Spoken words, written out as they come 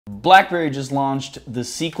BlackBerry just launched the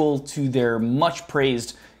sequel to their much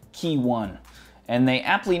praised KeyOne, and they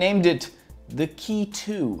aptly named it the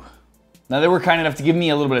Key2. Now, they were kind enough to give me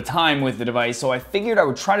a little bit of time with the device, so I figured I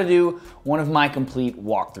would try to do one of my complete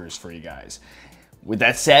walkthroughs for you guys. With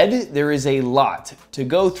that said, there is a lot to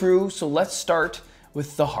go through, so let's start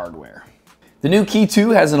with the hardware. The new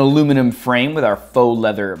Key2 has an aluminum frame with our faux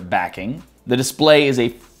leather backing. The display is a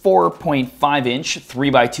 4.5-inch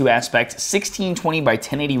 3x2 aspect 1620 by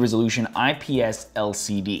 1080 resolution IPS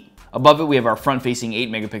LCD. Above it, we have our front-facing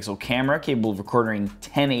 8-megapixel camera capable of recording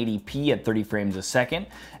 1080p at 30 frames a second.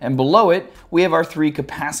 And below it, we have our 3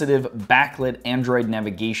 capacitive backlit Android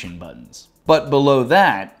navigation buttons. But below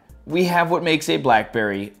that, we have what makes a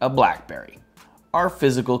BlackBerry, our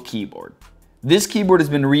physical keyboard. This keyboard has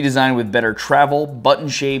been redesigned with better travel, button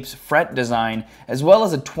shapes, fret design, as well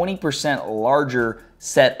as a 20% larger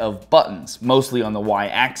set of buttons, mostly on the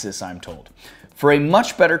Y-axis, I'm told, for a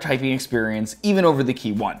much better typing experience even over the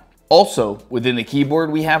KeyOne. Also, within the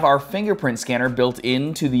keyboard, we have our fingerprint scanner built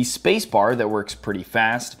into the spacebar that works pretty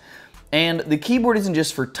fast. And the keyboard isn't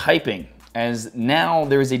just for typing, as now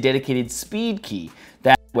there is a dedicated speed key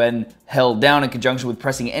that, when held down in conjunction with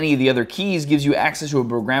pressing any of the other keys, gives you access to a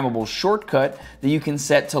programmable shortcut that you can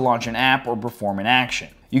set to launch an app or perform an action.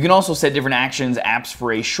 You can also set different apps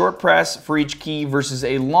for a short press for each key versus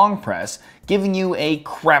a long press, giving you a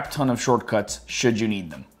crap ton of shortcuts should you need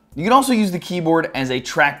them. You can also use the keyboard as a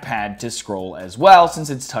trackpad to scroll as well, since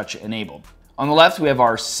it's touch enabled. On the left, we have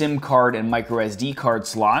our SIM card and micro SD card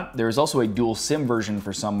slot. There is also a dual SIM version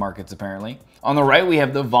for some markets apparently. On the right, we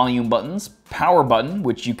have the volume buttons, power button,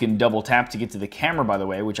 which you can double tap to get to the camera, by the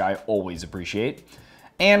way, which I always appreciate,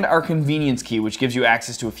 and our convenience key, which gives you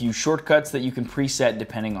access to a few shortcuts that you can preset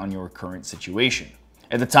depending on your current situation.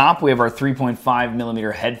 At the top, we have our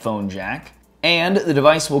 3.5mm headphone jack, and the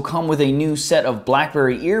device will come with a new set of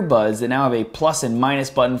BlackBerry earbuds that now have a plus and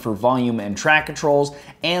minus button for volume and track controls,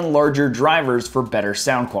 and larger drivers for better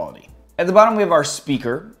sound quality. At the bottom, we have our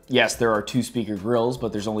speaker. Yes, there are 2 speaker grills,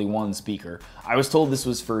 but there's only 1 speaker. I was told this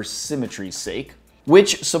was for symmetry's sake,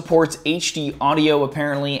 which supports HD audio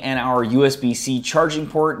apparently, and our USB-C charging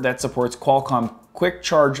port that supports Qualcomm Quick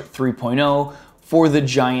Charge 3.0 for the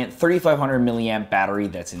giant 3500 milliamp battery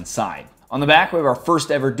that's inside. On the back, we have our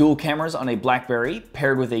first ever dual cameras on a BlackBerry,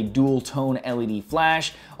 paired with a dual tone LED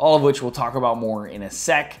flash, all of which we'll talk about more in a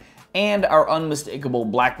sec, and our unmistakable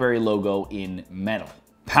BlackBerry logo in metal.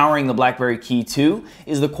 Powering the BlackBerry Key2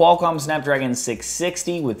 is the Qualcomm Snapdragon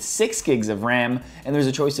 660 with 6 gigs of RAM, and there's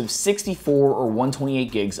a choice of 64 or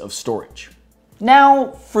 128 gigs of storage.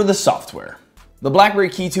 Now for the software. The BlackBerry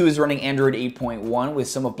Key2 is running Android 8.1 with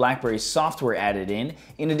some of BlackBerry's software added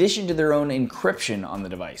in addition to their own encryption on the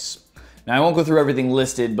device. Now, I won't go through everything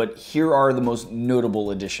listed, but here are the most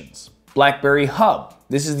notable additions. BlackBerry Hub.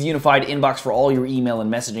 This is the unified inbox for all your email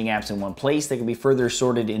and messaging apps in one place that can be further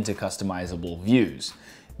sorted into customizable views.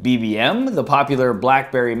 BBM, the popular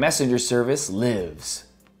BlackBerry Messenger service, lives.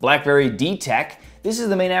 BlackBerry DTech. This is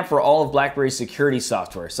the main app for all of BlackBerry's security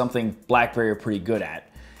software, something BlackBerry are pretty good at.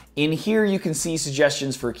 In here, you can see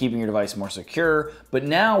suggestions for keeping your device more secure, but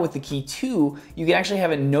now with the Key2, you can actually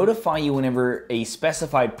have it notify you whenever a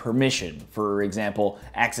specified permission, for example,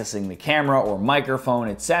 accessing the camera or microphone,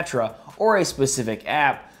 etc., or a specific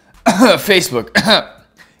app, Facebook,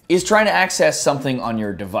 is trying to access something on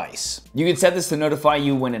your device. You can set this to notify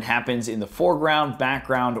you when it happens in the foreground,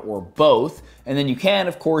 background, or both, and then you can,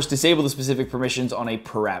 of course, disable the specific permissions on a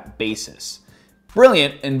per-app basis.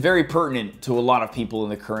 Brilliant and very pertinent to a lot of people in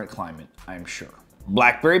the current climate, I'm sure.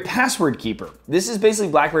 BlackBerry Password Keeper. This is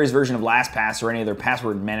basically BlackBerry's version of LastPass or any other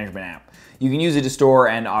password management app. You can use it to store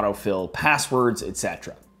and autofill passwords,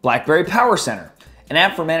 etc. BlackBerry Power Center. An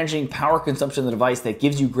app for managing power consumption of the device that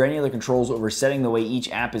gives you granular controls over setting the way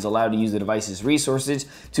each app is allowed to use the device's resources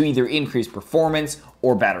to either increase performance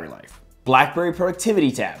or battery life. BlackBerry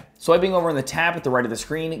Productivity tab. Swiping over on the tab at the right of the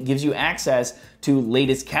screen gives you access to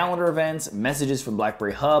latest calendar events, messages from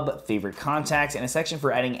BlackBerry Hub, favorite contacts, and a section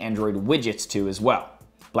for adding Android widgets to as well.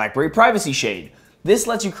 BlackBerry Privacy Shade. This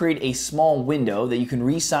lets you create a small window that you can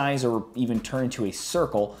resize or even turn into a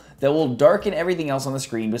circle that will darken everything else on the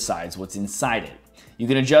screen besides what's inside it. You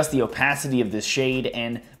can adjust the opacity of this shade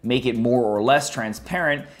and make it more or less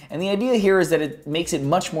transparent, and the idea here is that it makes it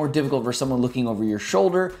much more difficult for someone looking over your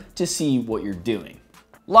shoulder to see what you're doing.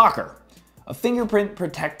 Locker, a fingerprint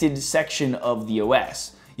protected section of the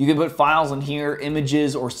OS. You can put files in here,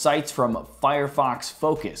 images, or sites from Firefox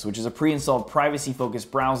Focus, which is a pre-installed privacy-focused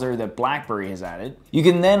browser that BlackBerry has added. You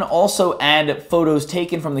can then also add photos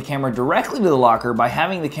taken from the camera directly to the locker by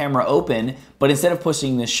having the camera open, but instead of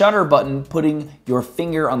pushing the shutter button, putting your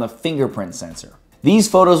finger on the fingerprint sensor. These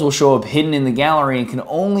photos will show up hidden in the gallery and can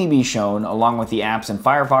only be shown along with the apps and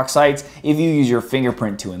Firefox sites if you use your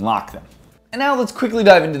fingerprint to unlock them. And now let's quickly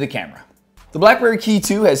dive into the camera. The BlackBerry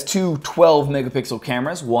Key2 has two 12 megapixel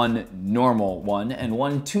cameras, one normal one and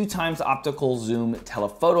one 2x optical zoom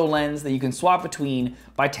telephoto lens that you can swap between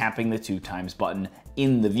by tapping the 2x button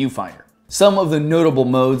in the viewfinder. Some of the notable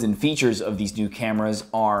modes and features of these new cameras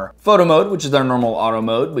are photo mode, which is our normal auto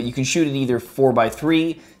mode, but you can shoot in either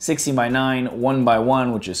 4:3, 16:9,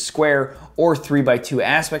 1:1, which is square, or 3:2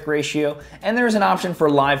 aspect ratio, and there's an option for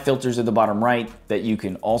live filters at the bottom right that you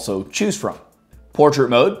can also choose from. Portrait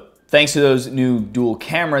mode. Thanks to those new dual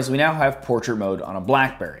cameras, we now have portrait mode on a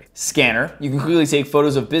BlackBerry. Scanner. You can quickly take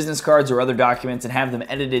photos of business cards or other documents and have them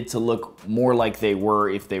edited to look more like they were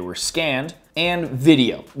if they were scanned. And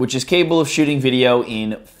video, which is capable of shooting video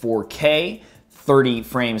in 4K, 30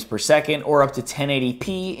 frames per second, or up to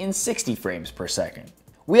 1080p in 60 frames per second.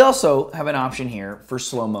 We also have an option here for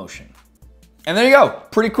slow motion. And there you go.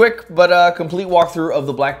 Pretty quick, but complete walkthrough of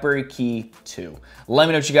the BlackBerry Key2. Let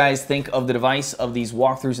me know what you guys think of the device, of these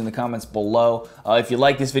walkthroughs in the comments below. If you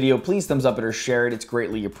like this video, please thumbs up it or share it. It's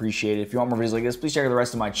greatly appreciated. If you want more videos like this, please check out the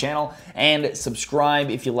rest of my channel and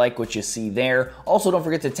subscribe if you like what you see there. Also, don't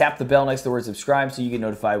forget to tap the bell next to the word subscribe so you get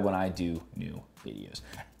notified when I do new videos.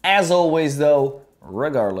 As always, though,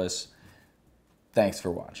 regardless, thanks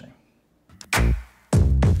for watching.